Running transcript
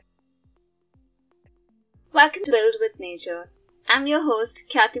Welcome to Build with Nature. I'm your host,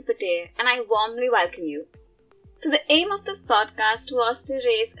 Khyati Patel, and I warmly welcome you. So, the aim of this podcast was to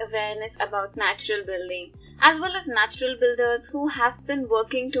raise awareness about natural building, as well as natural builders who have been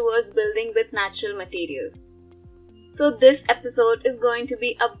working towards building with natural materials. So, this episode is going to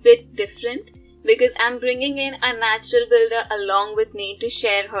be a bit different because I'm bringing in a natural builder along with me to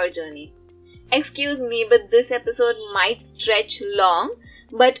share her journey. Excuse me, but this episode might stretch long,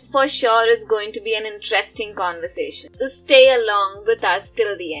 but for sure it's going to be an interesting conversation. So stay along with us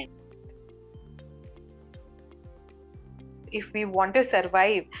till the end. If we want to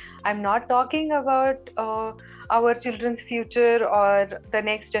survive, I'm not talking about our children's future or the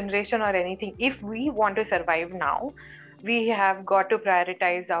next generation or anything. If we want to survive now, we have got to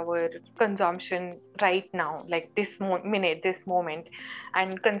prioritize our consumption right now, like this minute, this moment.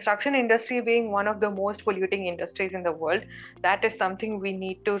 And construction industry being one of the most polluting industries in the world, that is something we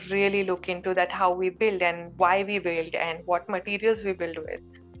need to really look into, that how we build and why we build and what materials we build with.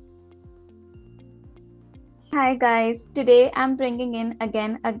 Hi guys, today I'm bringing in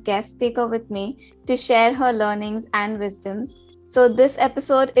again a guest speaker with me to share her learnings and wisdoms. So this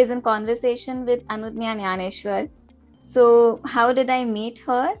episode is in conversation with Anudnya Nyaneshwar. So how did I meet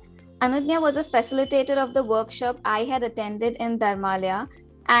her? Anudnya was a facilitator of the workshop I had attended in Dharmalaya,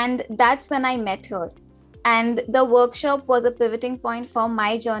 and that's when I met her. And the workshop was a pivoting point for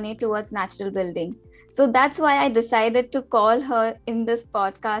my journey towards natural building. So that's why I decided to call her in this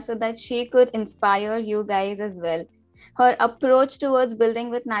podcast so that she could inspire you guys as well. Her approach towards building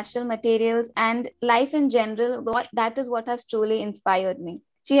with natural materials and life in general, that is what has truly inspired me.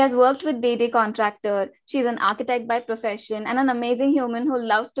 She has worked with DD Contractor. She's an architect by profession and an amazing human who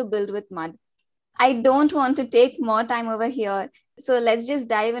loves to build with mud. I don't want to take more time over here. So let's just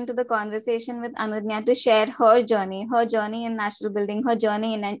dive into the conversation with Anudnya to share her journey in natural building, her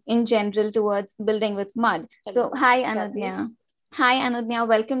journey in general towards building with mud. Hello. So, hi, Anudnya. Hi, Anudnya.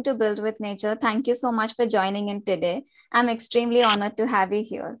 Welcome to Build with Nature. Thank you so much for joining in today. I'm extremely honored to have you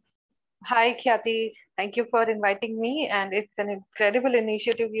here. Hi, Khyati. Thank you for inviting me. And it's an incredible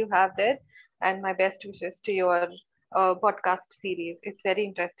initiative you have there. And my best wishes to your podcast series. It's very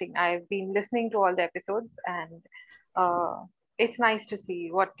interesting. I've been listening to all the episodes, and it's nice to see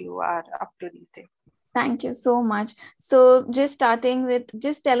what you are up to these days. Thank you so much. So, just starting with,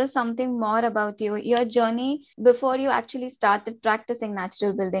 just tell us something more about you, your journey before you actually started practicing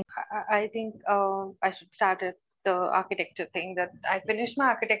natural building. I think I should start at the architecture thing. That I finished my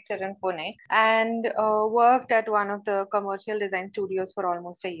architecture in Pune and worked at one of the commercial design studios for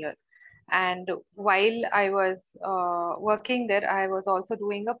almost a year. And while I was working there, I was also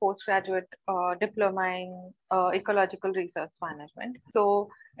doing a postgraduate diploma in ecological resource management. So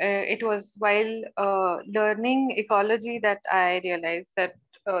it was while learning ecology that I realized that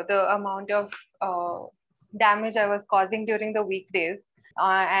the amount of damage I was causing during the weekdays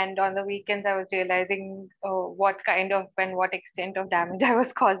and on the weekends, I was realizing what kind of and what extent of damage I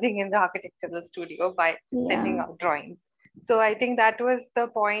was causing in the architectural studio by sending out drawings. So I think that was the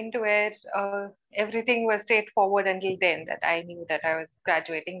point where everything was straightforward until then, that I knew that I was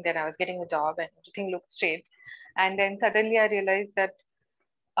graduating, then I was getting a job and everything looked straight. And then suddenly I realized that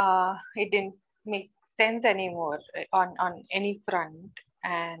it didn't make sense anymore on any front.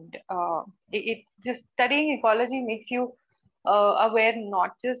 And it just studying ecology makes you aware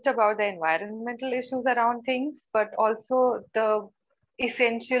not just about the environmental issues around things, but also the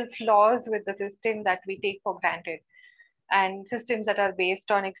essential flaws with the system that we take for granted, and systems that are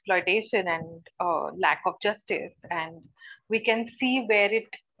based on exploitation and lack of justice. And we can see where it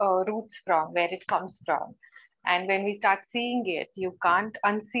roots from, where it comes from. And when we start seeing it, you can't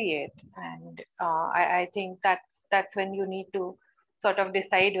unsee it. And I think that's when you need to sort of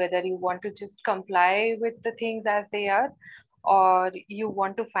decide whether you want to just comply with the things as they are, or you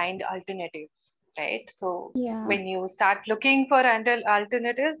want to find alternatives, right? So when you start looking for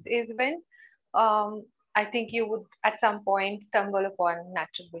alternatives is when I think you would at some point stumble upon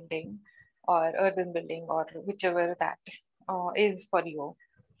natural building or urban building or whichever that is for you.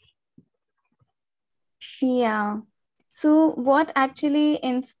 Yeah. So, what actually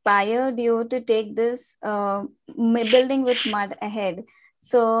inspired you to take this building with mud ahead?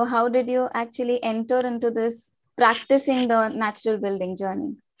 So, how did you actually enter into this practicing the natural building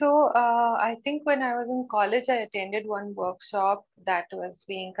journey? So I think when I was in college, I attended one workshop that was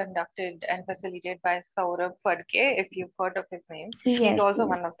being conducted and facilitated by Saurabh Phadke, if you've heard of his name. He's also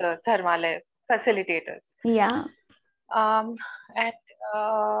one of the Dharmalaya facilitators. Yeah. And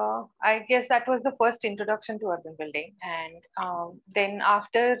I guess that was the first introduction to urban building. And then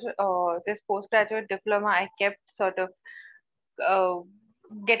after this postgraduate diploma, I kept sort of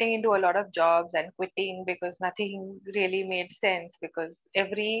getting into a lot of jobs and quitting because nothing really made sense, because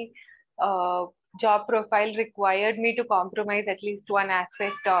every uh, job profile required me to compromise at least one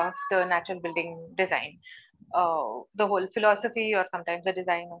aspect of the natural building design, the whole philosophy or sometimes the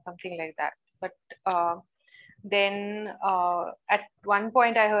design or something like that. But then at one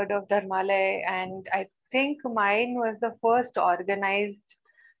point I heard of Dharmalaya, and I think mine was the first organized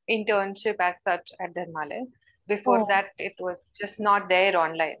internship as such at Dharmalaya. Before Oh, that, it was just not there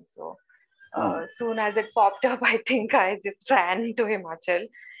online. So oh, soon as it popped up, I think I just ran to Himachal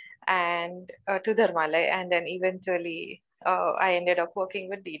and to Dharmalaya, and then eventually I ended up working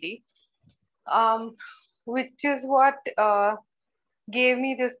with DD, um, which is what gave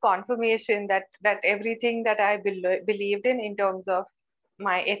me this confirmation that everything that I believed in terms of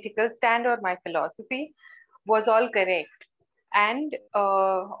my ethical stand or my philosophy was all correct. And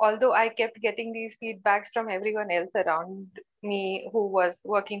although I kept getting these feedbacks from everyone else around me who was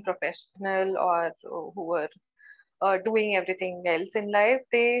working professional or who were doing everything else in life,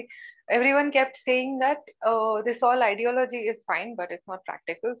 they everyone kept saying that this all ideology is fine, but it's not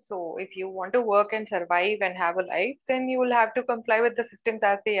practical. So if you want to work and survive and have a life, then you will have to comply with the systems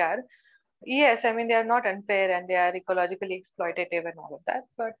as they are. Yes, I mean they are not unfair and they are ecologically exploitative and all of that,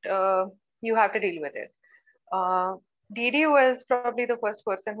 but you have to deal with it. Uh, Didi was probably the first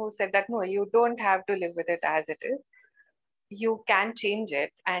person who said that no, you don't have to live with it as it is. You can change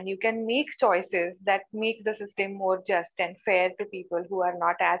it and you can make choices that make the system more just and fair to people who are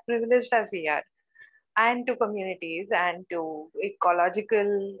not as privileged as we are, and to communities and to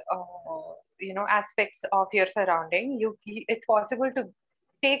ecological aspects of your surrounding. It's possible to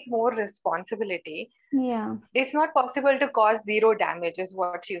take more responsibility. yeah, It's not possible to cause zero damage is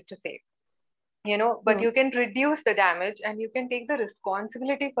what she used to say, but true. you can reduce the damage and you can take the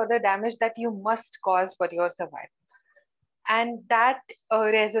responsibility for the damage that you must cause for your survival. And that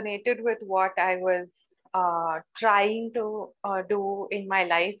resonated with what I was trying to do in my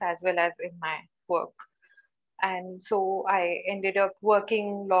life as well as in my work. And so I ended up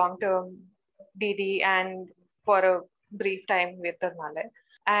working long term DD and for a brief time with Dharmalaya.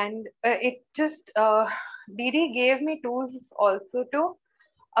 And it just DD gave me tools also to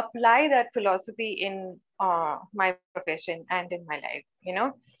apply that philosophy in my profession and in my life.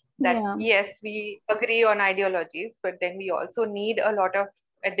 That Yeah, yes, we agree on ideologies, but then we also need a lot of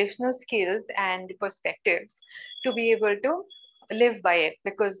additional skills and perspectives to be able to live by it,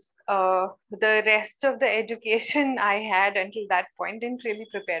 because the rest of the education I had until that point didn't really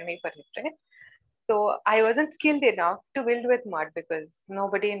prepare me for it, right? So I wasn't skilled enough to build with mud because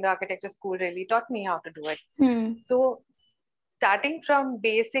nobody in the architecture school really taught me how to do it. hmm. So starting from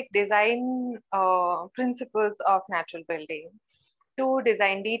basic design principles of natural building to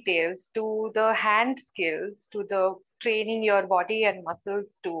design details to the hand skills to the training your body and muscles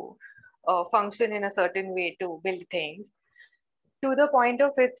to function in a certain way to build things, to the point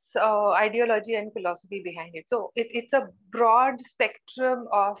of its ideology and philosophy behind it. So it's a broad spectrum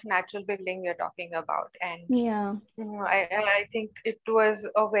of natural building we're talking about. And Yeah. I think it was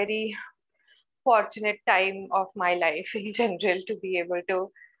a very fortunate time of my life in general to be able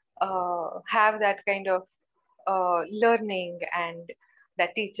to have that kind of learning and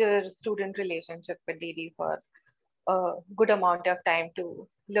that teacher student relationship with DD for a good amount of time to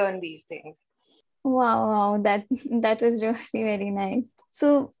learn these things. Wow, wow, that that was really very nice.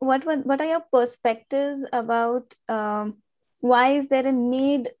 So, what are your perspectives about why is there a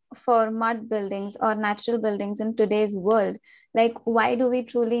need for mud buildings or natural buildings in today's world? Like, why do we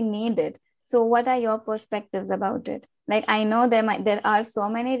truly need it? So, what are your perspectives about it? Like, I know there are so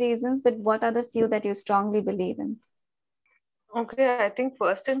many reasons, but what are the few that you strongly believe in? Okay, I think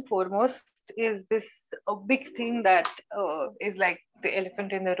first and foremost is this a big thing that is like the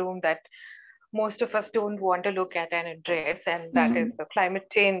elephant in the room that most of us don't want to look at and address, and that is Hmm. the climate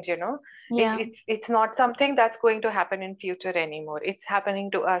change. Yeah. It's not something that's going to happen in future anymore. It's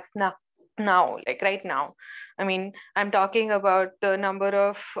happening to us now, like right now. I mean, I'm talking about the number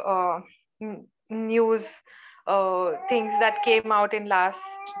of news things that came out in last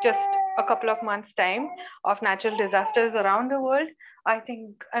just a couple of months time of natural disasters around the world. I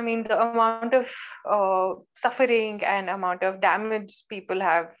mean, the amount of suffering and amount of damage people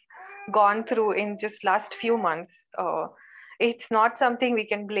have gone through in just last few months, it's not something we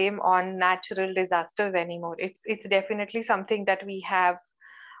can blame on natural disasters anymore. It's definitely something that we have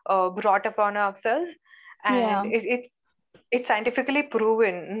brought upon ourselves, and Yeah. it's scientifically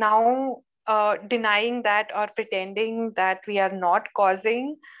proven now. Denying that or pretending that we are not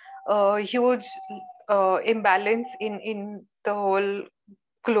causing a huge imbalance in the whole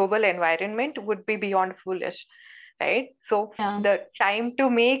global environment would be beyond foolish. right? So Yeah. the time to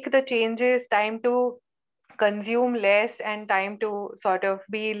make the changes, time to consume less, and time to sort of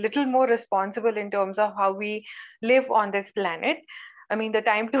be a little more responsible in terms of how we live on this planet. I mean, the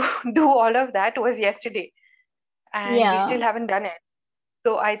time to do all of that was yesterday, and we Yeah. still haven't done it.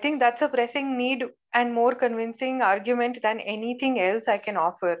 So I think that's a pressing need and more convincing argument than anything else I can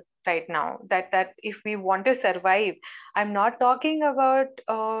offer right now. That if we want to survive, I'm not talking about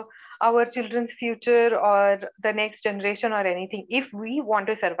our children's future or the next generation or anything. If we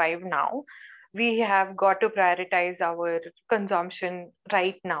want to survive now, we have got to prioritize our consumption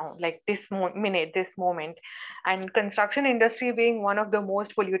right now, like this minute, this moment. And construction industry being one of the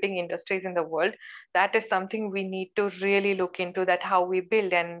most polluting industries in the world, that is something we need to really look into, that how we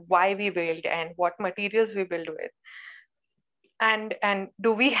build and why we build and what materials we build with. And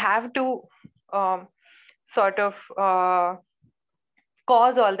do we have to um, sort of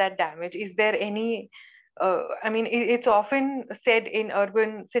cause all that damage? Is there any I mean, it's often said in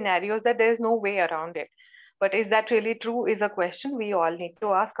urban scenarios that there is no way around it, but is that really true is a question we all need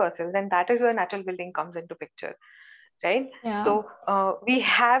to ask ourselves, and that is where natural building comes into picture, right? Yeah. So we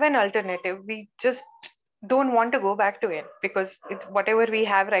have an alternative. We just don't want to go back to it because whatever we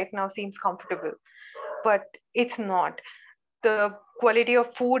have right now seems comfortable, but it's not. The quality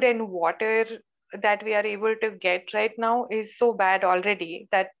of food and water that we are able to get right now is so bad already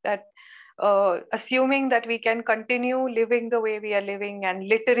that assuming that we can continue living the way we are living and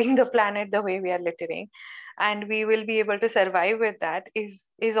littering the planet the way we are littering, and we will be able to survive with that, is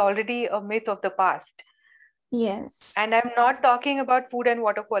already a myth of the past. Yes. And I'm not talking about food and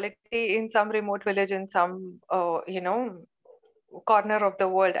water quality in some remote village in some corner of the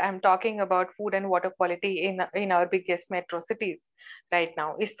world. I'm talking about food and water quality in our biggest metro cities right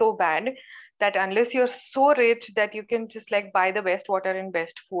now is so bad that unless you're so rich that you can just like buy the best water and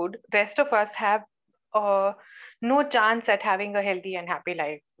best food, rest of us have uh, no chance at having a healthy and happy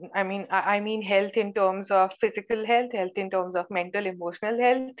life. I mean health in terms of physical health, health in terms of mental, emotional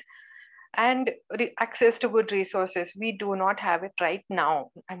health, and access to good resources. We do not have it right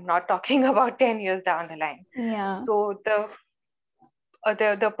now. I'm not talking about 10 years down the line. Yeah. So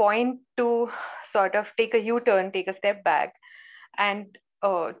the point to sort of take a U-turn, take a step back, and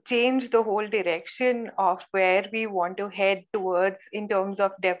change the whole direction of where we want to head towards in terms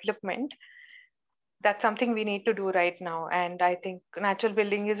of development, that's something we need to do right now. And I think natural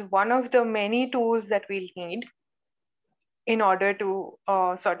building is one of the many tools that we'll need in order to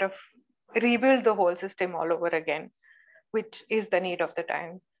sort of rebuild the whole system all over again, which is the need of the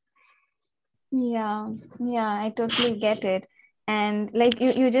time. Yeah, yeah, I totally get it. And like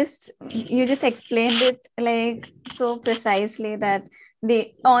you just explained it like so precisely that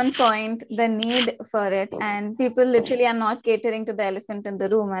the on point, the need for it, and people literally are not catering to the elephant in the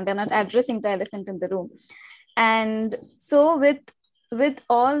room and they're not addressing the elephant in the room. And so with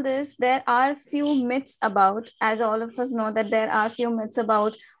all this, there are few myths about, as all of us know, that there are few myths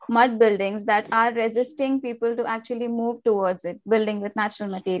about mud buildings that are resisting people to actually move towards it, building with natural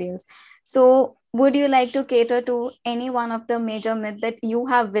materials. So would you like to cater to any one of the major myths that you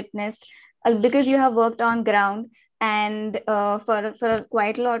have witnessed, because you have worked on ground and for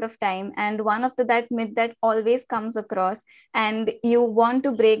quite a lot of time, and one of that myth that always comes across, and you want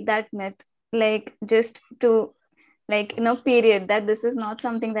to break that myth, like just to, like, period, that this is not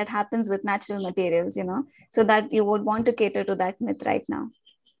something that happens with natural materials, so that you would want to cater to that myth right now?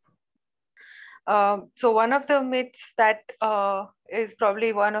 So one of the myths that is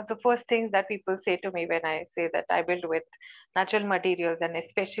probably one of the first things that people say to me when I say that I build with natural materials, and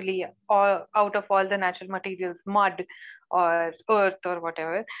especially out of all the natural materials, mud or earth or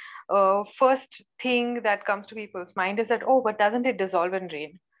whatever, first thing that comes to people's mind is that, oh, but doesn't it dissolve in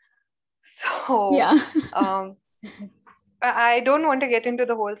rain? So Yeah. um, I don't want to get into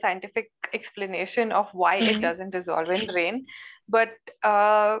the whole scientific explanation of why it Mm. doesn't dissolve in rain, but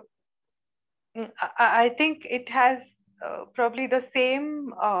uh, I think it has probably the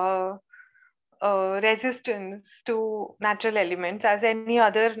same resistance to natural elements as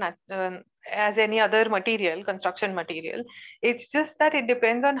as any other material, construction material. It's just that it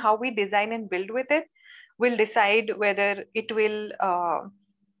depends on how we design and build with it. Will decide whether it will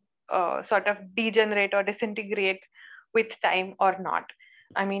sort of degenerate or disintegrate with time or not.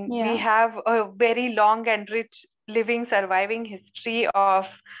 I mean, we Yeah. have a very long and rich living, surviving history of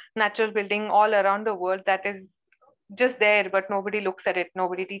natural building all around the world that is just there, but nobody looks at it.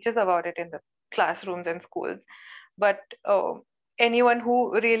 Nobody teaches about it in the classrooms and schools. But anyone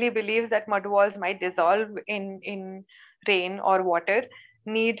who really believes that mud walls might dissolve in rain or water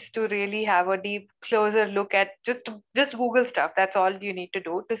needs to really have a deep, closer look at just Google stuff. That's all you need to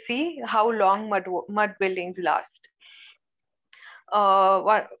do to see how long mud buildings last.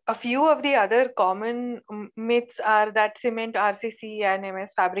 A few of the other common myths are that cement, RCC, and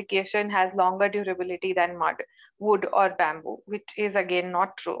MS fabrication has longer durability than mud, wood, or bamboo, which is again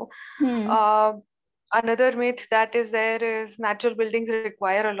not true. Hmm. Uh, Another myth that is there is natural buildings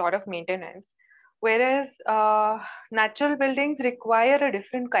require a lot of maintenance, whereas natural buildings require a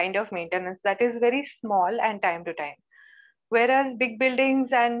different kind of maintenance that is very small and time to time. Whereas big buildings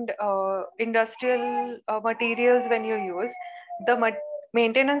and industrial materials, when you use,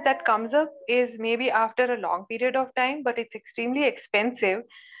 maintenance that comes up is maybe after a long period of time, but it's extremely expensive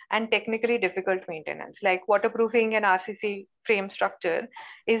and technically difficult maintenance. Like waterproofing an RCC frame structure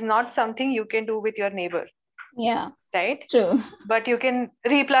is not something you can do with your neighbor, Yeah, right? true. But you can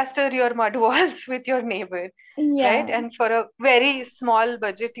replaster your mud walls with your neighbor, right? Yeah. And for a very small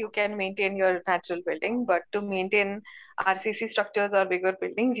budget, you can maintain your natural building. But to maintain RCC structures or bigger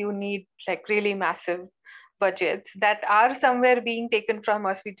buildings, you need like really massive budgets that are somewhere being taken from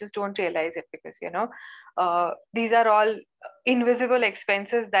us. We just don't realize it because, these are all invisible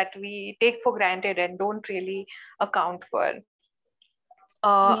expenses that we take for granted and don't really account for.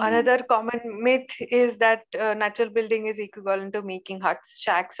 Yeah. Another common myth is that natural building is equivalent to making huts,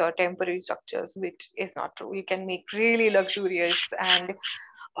 shacks, or temporary structures, which is not true. You can make really luxurious and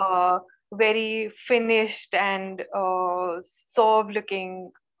uh, very finished and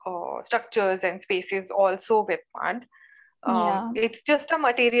suave-looking structures and spaces also with mud. Yeah. It's just a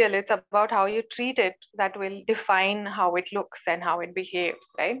material. It's about how you treat it that will define how it looks and how it behaves,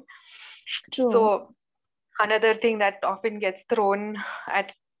 right? True. So another thing that often gets thrown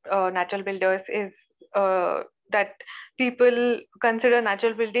at natural builders is that people consider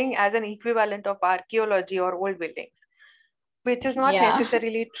natural building as an equivalent of archaeology or old buildings, which is not Yeah.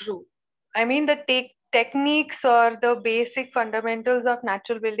 necessarily true. I mean, the techniques or the basic fundamentals of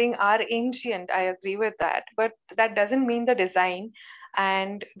natural building are ancient. I agree with that, but that doesn't mean the design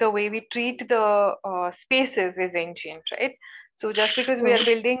and the way we treat the spaces is ancient, right? So just because we True. are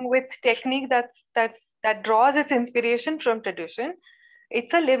building with technique that draws its inspiration from tradition,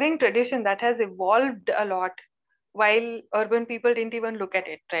 it's a living tradition that has evolved a lot while urban people didn't even look at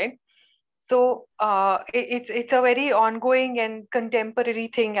it, right? So it's a very ongoing and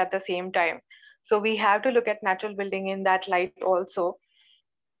contemporary thing at the same time. So we have to look at natural building in that light also.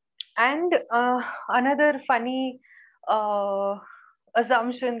 And another funny uh,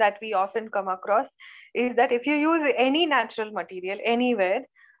 assumption that we often come across is that if you use any natural material anywhere,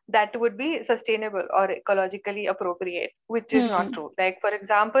 that would be sustainable or ecologically appropriate, which is not Hmm. true. Like, for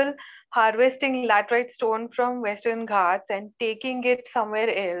example, harvesting laterite stone from Western Ghats and taking it somewhere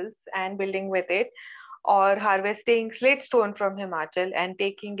else and building with it, or harvesting slate stone from Himachal and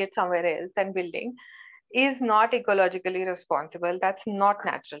taking it somewhere else and building is not ecologically responsible. That's not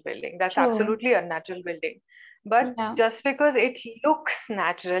natural building. That's True. absolutely unnatural building. But Yeah. just because it looks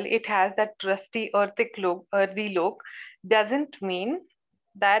natural, it has that rusty, earthy look, doesn't mean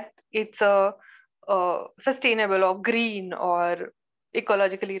that it's a sustainable or green or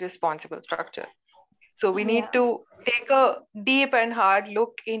ecologically responsible structure. So we need Yeah. to take a deep and hard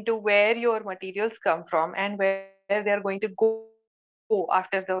look into where your materials come from and where they're going to go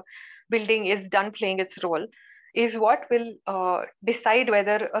after the building is done playing its role, is what will decide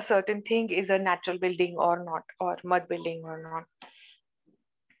whether a certain thing is a natural building or not, or mud building or not.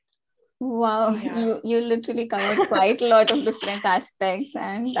 Wow, Yeah. you literally covered quite a lot of different aspects,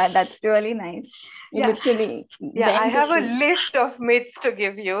 and that's really nice. You Yeah. literally Yeah. I went have a in. list of myths to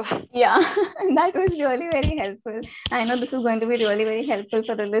give you. Yeah, that was really very helpful. I know this is going to be really very helpful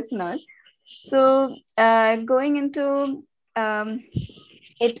for the listeners. So, going into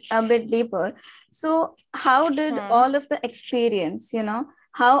it a bit deeper. So, how did Hmm. all of the experience,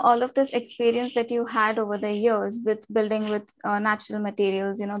 how all of this experience that you had over the years with building with natural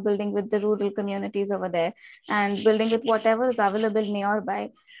materials, building with the rural communities over there, and building with whatever is available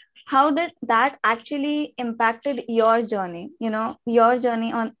nearby, how did that actually impacted your journey, your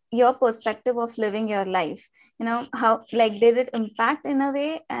journey on your perspective of living your life, how, like, did it impact in a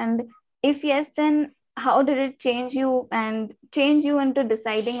way, and if yes, then how did it change you into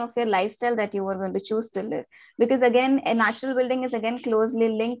deciding of your lifestyle that you were going to choose to live? Because again, a natural building is again closely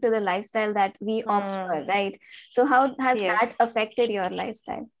linked to the lifestyle that we offer, Hmm. right? So how has Yes. that affected your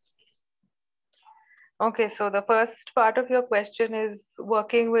lifestyle? Okay, so the first part of your question is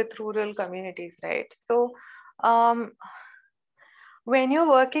working with rural communities, right? So, um, when you're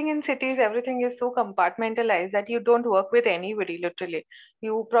working in cities, everything is so compartmentalized that you don't work with anybody, literally.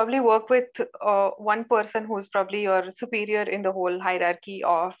 You probably work with one person who's probably your superior in the whole hierarchy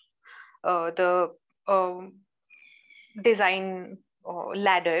of the um, design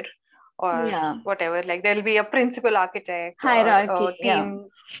ladder or Yeah. whatever. Like there'll be a principal architect or a Hierarchy. Yeah. team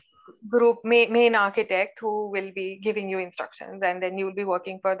group main architect who will be giving you instructions, and then you'll be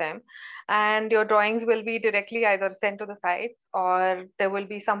working for them, and your drawings will be directly either sent to the site, or there will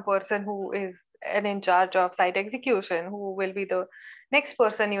be some person who is in charge of site execution who will be the next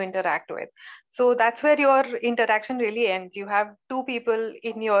person you interact with. So that's where your interaction really ends. You have two people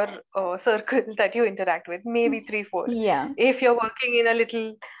in your circle that you interact with, maybe three, four. Yeah. If you're working in a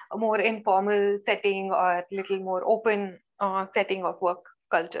little more informal setting or little more open setting of work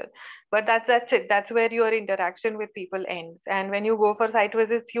culture, but that's it. That's where your interaction with people ends. And when you go for site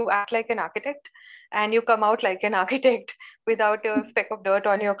visits, you act like an architect and you come out like an architect without a speck of dirt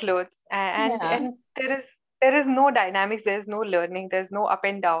on your clothes. Yeah. And there is no dynamics, there's no learning, there's no up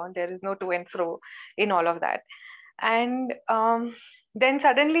and down, there is no to and fro in all of that. And then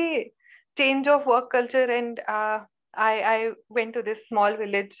suddenly change of work culture, and I went to this small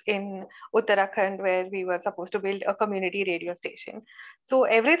village in Uttarakhand where we were supposed to build a community radio station. So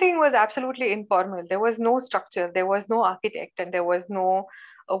everything was absolutely informal. There was no structure, there was no architect, and there was no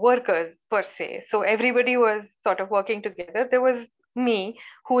workers per se. So everybody was sort of working together. There was me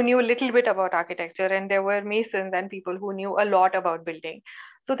who knew a little bit about architecture, and there were masons and people who knew a lot about building.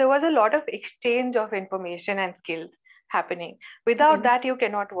 So there was a lot of exchange of information and skills happening. Without that, you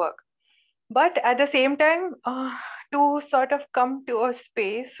cannot work. But at the same time, to sort of come to a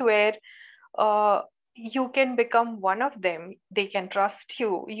space where uh, you can become one of them, they can trust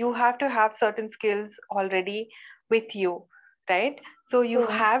you, you have to have certain skills already with you, right? So you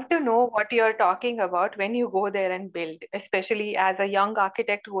True. have to know what you're talking about when you go there and build, especially as a young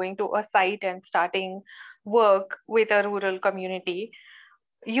architect going to a site and starting work with a rural community.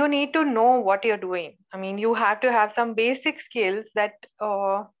 You need to know what you're doing. I mean, you have to have some basic skills that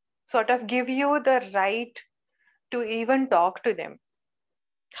sort of give you the right to even talk to them.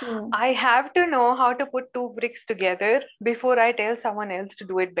 True. I have to know how to put two bricks together before I tell someone else to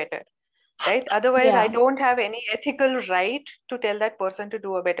do it better, right? Otherwise, I Yeah. don't have any ethical right to tell that person to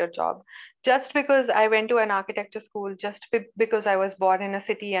do a better job. Just because I went to an architecture school, just because I was born in a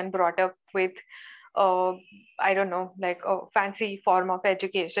city and brought up with, uh, I don't know, like a fancy form of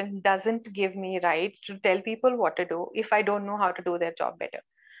education, doesn't give me right to tell people what to do if I don't know how to do their job better.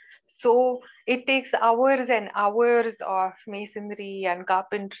 So it takes hours and hours of masonry and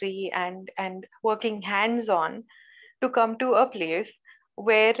carpentry and working hands on to come to a place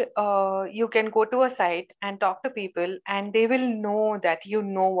where you can go to a site and talk to people, and they will know that you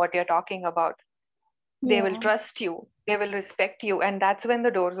know what you're talking about. They will Yeah. trust you, they will respect you, and that's when the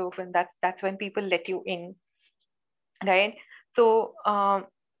doors open. That's when people let you in, right? So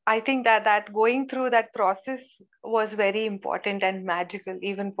I think that going through that process was very important and magical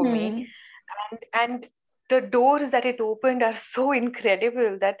even for me. Hmm. And the doors that it opened are so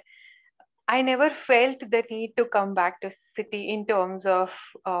incredible that I never felt the need to come back to city in terms of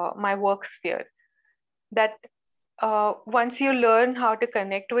my work sphere. That once you learn how to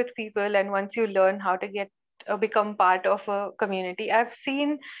connect with people, and once you learn how to get become part of a community, I've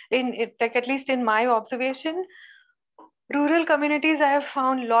seen in it, like at least in my observation, rural communities I have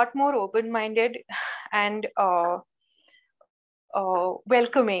found a lot more open-minded and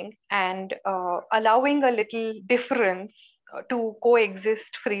welcoming, and allowing a little difference to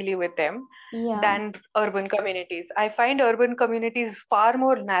coexist freely with them Yeah. than urban communities. I find urban communities far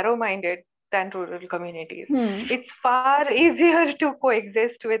more narrow-minded than rural communities. Hmm. It's far easier to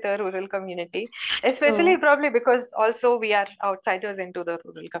coexist with a rural community, especially True. probably because also we are outsiders into the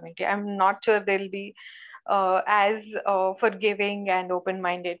rural community. I'm not sure they'll be as forgiving and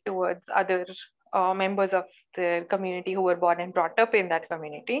open-minded towards other members of the community who were born and brought up in that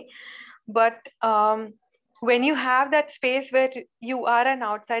community. But when you have that space where you are an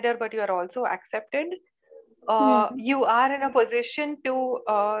outsider but you are also accepted, Hmm. you are in a position to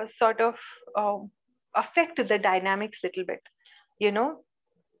sort of affect the dynamics little bit, you know,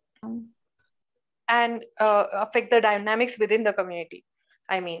 and affect the dynamics within the community.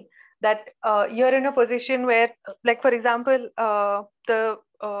 I mean, that you're in a position where, like, for example, the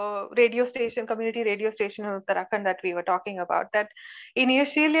radio station, community radio station in Uttarakhand that we were talking about, that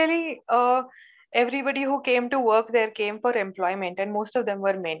initially everybody who came to work there came for employment, and most of them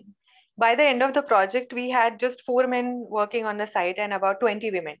were men. By the end of the project, we had just 4 men working on the site and about 20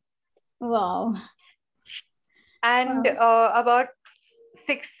 women. Wow. And Wow. about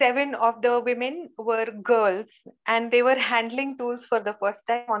 6, 7 of the women were girls, and they were handling tools for the first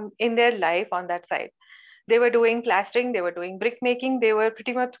time in their life on that site. They were doing plastering, they were doing brick making, they were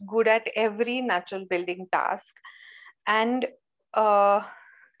pretty much good at every natural building task. And uh,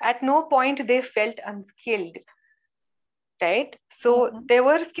 at no point they felt unskilled, right? So Yeah. there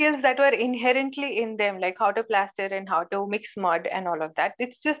were skills that were inherently in them, like how to plaster and how to mix mud and all of that.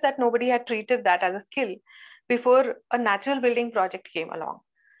 It's just that nobody had treated that as a skill before a natural building project came along.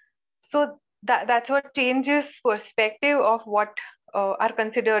 So that's what changes perspective of what are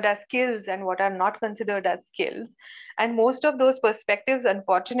considered as skills and what are not considered as skills. And most of those perspectives,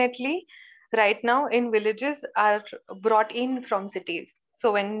 unfortunately, right now in villages are brought in from cities.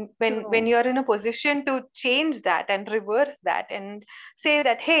 So when True. you're in a position to change that and reverse that and say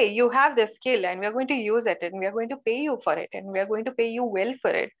that, hey, you have this skill and we're going to use it and we're going to pay you for it and we're going to pay you well for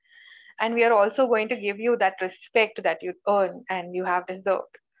it, and we are also going to give you that respect that you earn and you have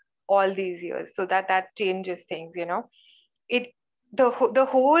deserved all these years, so that changes things, it the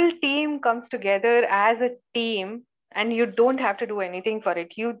whole team comes together as a team, and you don't have to do anything for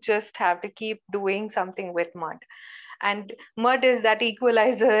it. You just have to keep doing something with mud, and mud is that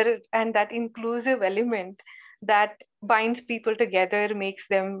equalizer and that inclusive element that binds people together, makes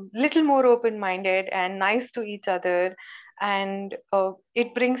them little more open minded and nice to each other, and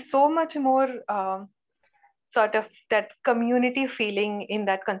it brings so much more sort of that community feeling in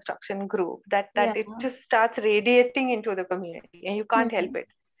that construction group, that Yeah. it just starts radiating into the community and you can't help Hmm. it.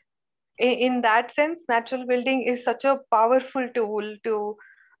 In that sense, natural building is such a powerful tool to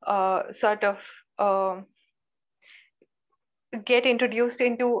sort of get introduced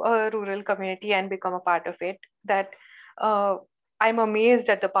into a rural community and become a part of it, that uh, I'm amazed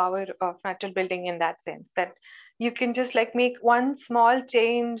at the power of natural building in that sense, that you can just like make one small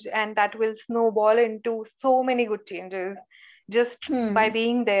change and that will snowball into so many good changes just by Hmm.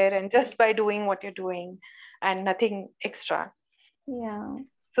 being there and just by doing what you're doing and nothing extra. Yeah.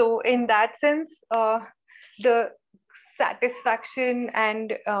 So in that sense, the satisfaction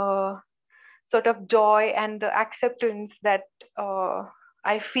and sort of joy and the acceptance that uh,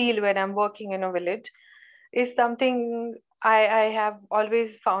 I feel when I'm working in a village is something I have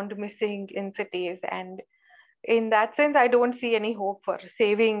always found missing in cities. And in that sense, I don't see any hope for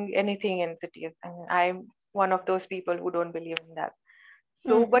saving anything in cities. And I'm one of those people who don't believe in that.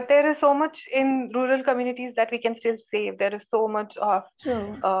 So, Hmm. but there is so much in rural communities that we can still save. There is so much of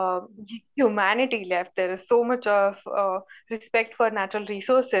True. uh, humanity left. There is so much of respect for natural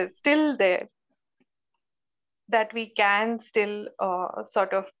resources still there, that we can still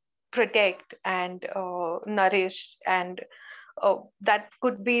sort of protect and nourish, and that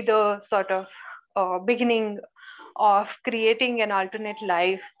could be the sort of beginning of creating an alternate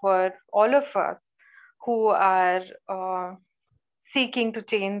life for all of us who are seeking to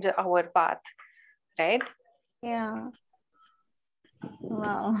change our path, right? Yeah.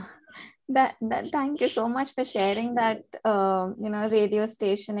 Wow. That thank you so much for sharing that radio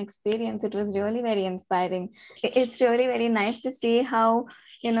station experience. It was really very inspiring. It's really very nice to see how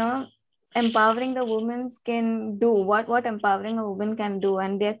you know empowering the women can do what empowering a woman can do,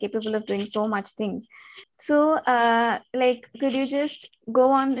 and they're capable of doing so much things. So like, could you just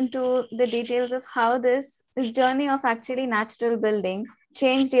go on into the details of how this journey of actually natural building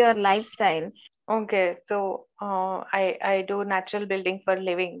changed your lifestyle? Okay, so I do natural building for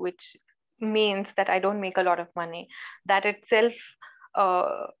living, which means that I don't make a lot of money. That itself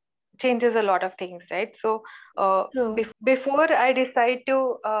uh, changes a lot of things, right? So True. before I decide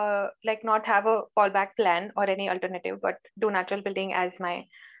to like not have a fallback plan or any alternative, but do natural building as my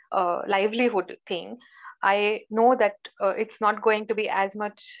livelihood thing, I know that it's not going to be as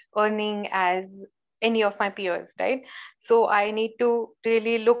much earning as any of my peers, right? So I need to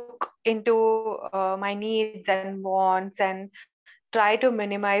really look into my needs and wants and try to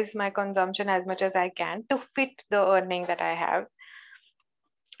minimize my consumption as much as I can to fit the earning that I have.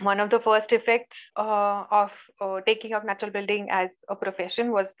 One of the first effects of taking up natural building as a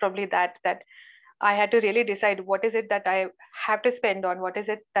profession was probably that I had to really decide what is it that I have to spend on, what is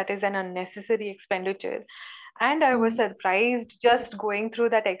it that is an unnecessary expenditure. And I was Mm. surprised just going through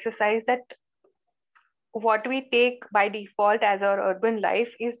that exercise that what we take by default as our urban life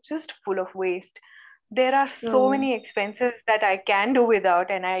is just full of waste. There are so True. many expenses that I can do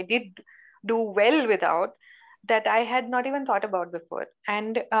without, and I did do well without, that I had not even thought about before.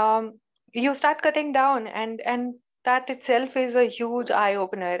 And you start cutting down, and that itself is a huge eye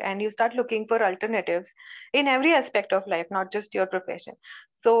opener. And you start looking for alternatives in every aspect of life, not just your profession.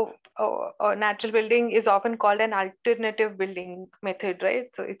 So, natural building is often called an alternative building method, right?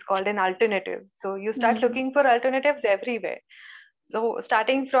 So it's called an alternative. So you start Mm. looking for alternatives everywhere. So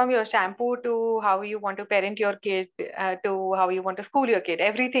starting from your shampoo to how you want to parent your kid, to how you want to school your kid,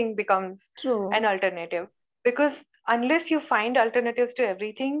 everything becomes True. an alternative. Because unless you find alternatives to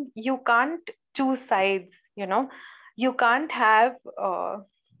everything, you can't choose sides, you know. You can't have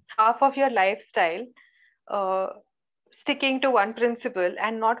half of your lifestyle uh, sticking to one principle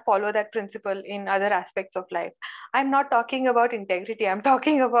and not follow that principle in other aspects of life. I'm not talking about integrity. I'm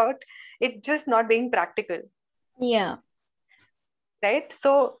talking about it just not being practical. Yeah. Right.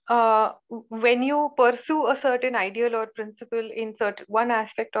 So when you pursue a certain ideal or principle in certain one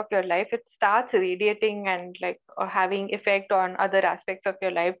aspect of your life, it starts radiating and like having effect on other aspects of your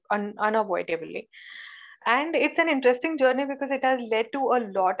life unavoidably. And it's an interesting journey because it has led to a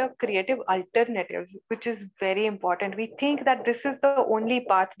lot of creative alternatives, which is very important. We think that this is the only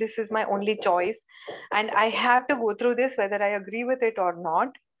path, this is my only choice, and I have to go through this whether I agree with it or not.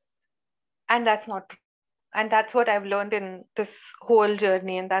 And that's not true. And that's what I've learned in this whole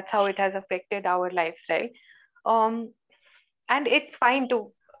journey, and that's how it has affected our lifestyle. Um, and it's fine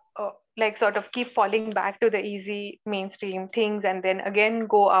to like sort of keep falling back to the easy mainstream things and then again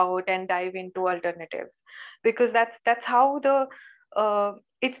go out and dive into alternatives, because that's how the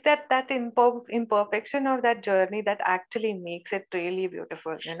it's that imperfection of that journey that actually makes it really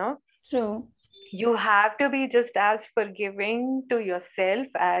beautiful, you know. True. You have to be just as forgiving to yourself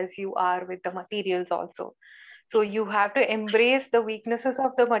as you are with the materials also. So you have to embrace the weaknesses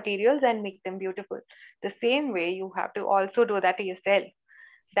of the materials and make them beautiful. The same way you have to also do that to yourself.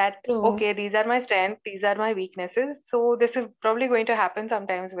 That, True. okay, these are my strengths, these are my weaknesses. So this is probably going to happen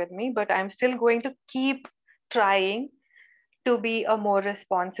sometimes with me, but I'm still going to keep trying to be a more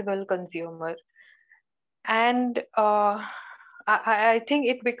responsible consumer. And I think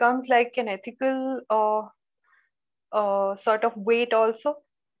it becomes like an ethical sort of weight also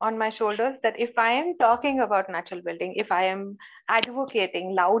on my shoulders, that if I am talking about natural building, if I am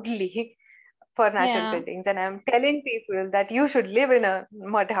advocating loudly for natural Yeah. buildings and I'm telling people that you should live in a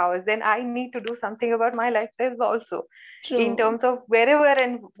mud house, then I need to do something about my lifestyle also, in True. terms of wherever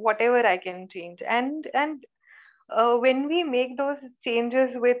and whatever I can change. And when we make those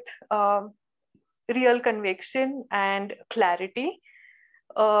changes with real conviction and clarity,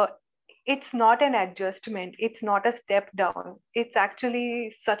 uh, it's not an adjustment, it's not a step down, it's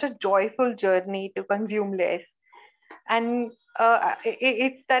actually such a joyful journey to consume less. And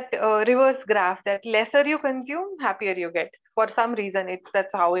it's that reverse graph, that lesser you consume, happier you get. For some reason,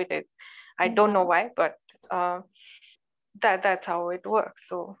 that's how it is. I don't know Yeah. why, but that's how it works.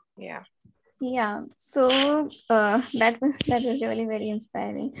 So yeah. Yeah. So that was really very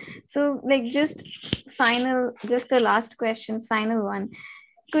inspiring. So like just a last question, final one.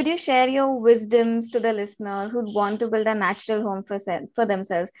 Could you share your wisdoms to the listener who'd want to build a natural home for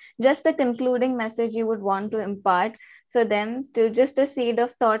themselves? Just a concluding message you would want to impart for them, to just a seed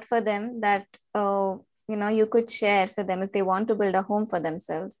of thought for them that you could share for them if they want to build a home for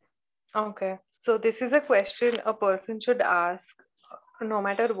themselves. Okay. So this is a question a person should ask no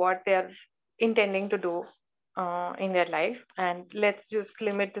matter what they're intending to do in their life. And let's just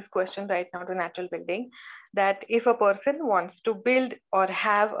limit this question right now to natural building. That if a person wants to build or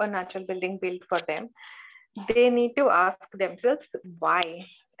have a natural building built for them, they need to ask themselves why.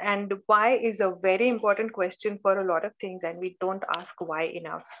 And why is a very important question for a lot of things, and we don't ask why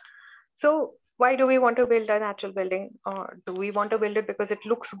enough. So, why do we want to build a natural building? Or do we want to build it because it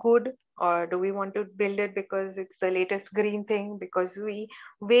looks good? Or do we want to build it because it's the latest green thing? Because we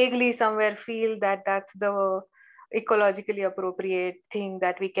vaguely somewhere feel that that's the ecologically appropriate thing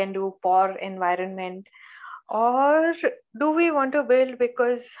that we can do for environment? Or do we want to build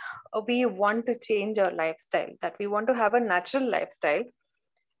because we want to change our lifestyle, that we want to have a natural lifestyle?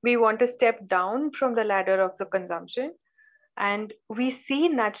 We want to step down from the ladder of the consumption, and we see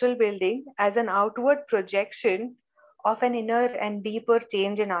natural building as an outward projection of an inner and deeper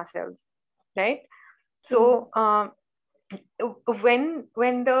change in ourselves, right? True. So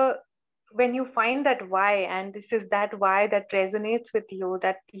when you find that why, and this is that why that resonates with you,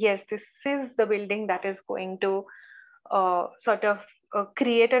 that yes, this is the building that is going to sort of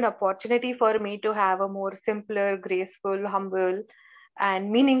create an opportunity for me to have a more simpler, graceful, humble,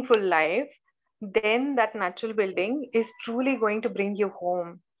 and meaningful life, then that natural building is truly going to bring you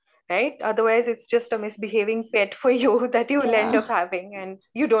home, right? Otherwise, it's just a misbehaving pet for you that you will end Yeah. up having, and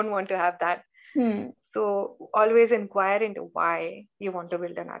you don't want to have that. Hmm. So always inquire into why you want to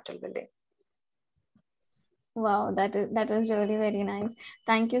build a natural building. Wow, that was really very nice.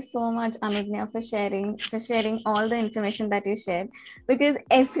 Thank you so much, Anudnya, for sharing all the information that you shared. Because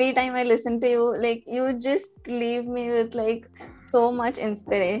every time I listen to you, like you just leave me with like so much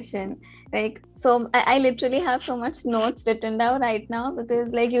inspiration. Like so, I literally have so much notes written down right now because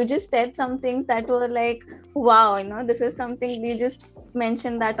like you just said some things that were like, wow, this is something you just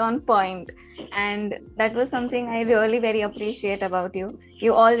mentioned that on point, and that was something I really very appreciate about you.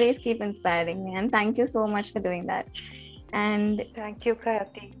 You always keep inspiring me, and thank you so much for doing that. And Thank you,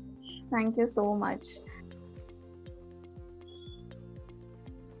 Kayati. thank you so much.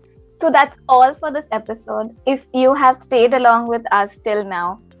 So that's all for this episode. If you have stayed along with us till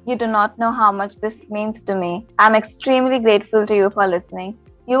now, you do not know how much this means to me. I'm extremely grateful to you for listening.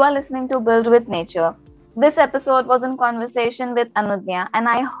 You are listening to Build with Nature. This episode was in conversation with Anudnya, and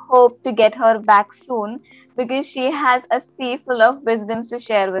I hope to get her back soon because she has a sea full of wisdoms to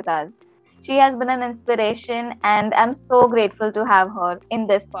share with us. She has been an inspiration, and I'm so grateful to have her in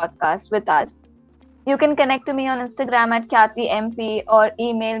this podcast with us. You can connect to me on Instagram at KyatiMP or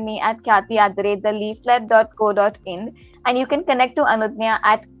email me at kyati@theleaflet.co.in. And you can connect to Anudnya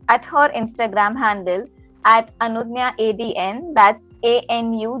at her Instagram handle at AnudnyaADN, that's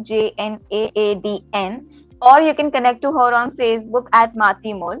ANUJNAADN. Or you can connect to her on Facebook at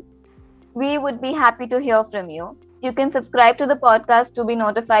Matimol. We would be happy to hear from you. You can subscribe to the podcast to be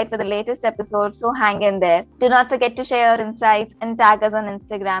notified for the latest episode, so hang in there. Do not forget to share your insights and tag us on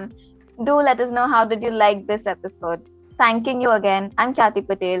Instagram. Do let us know how did you like this episode. Thanking you again. I'm Kyati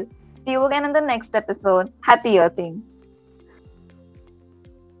Patel. See you again in the next episode. Happy earthing.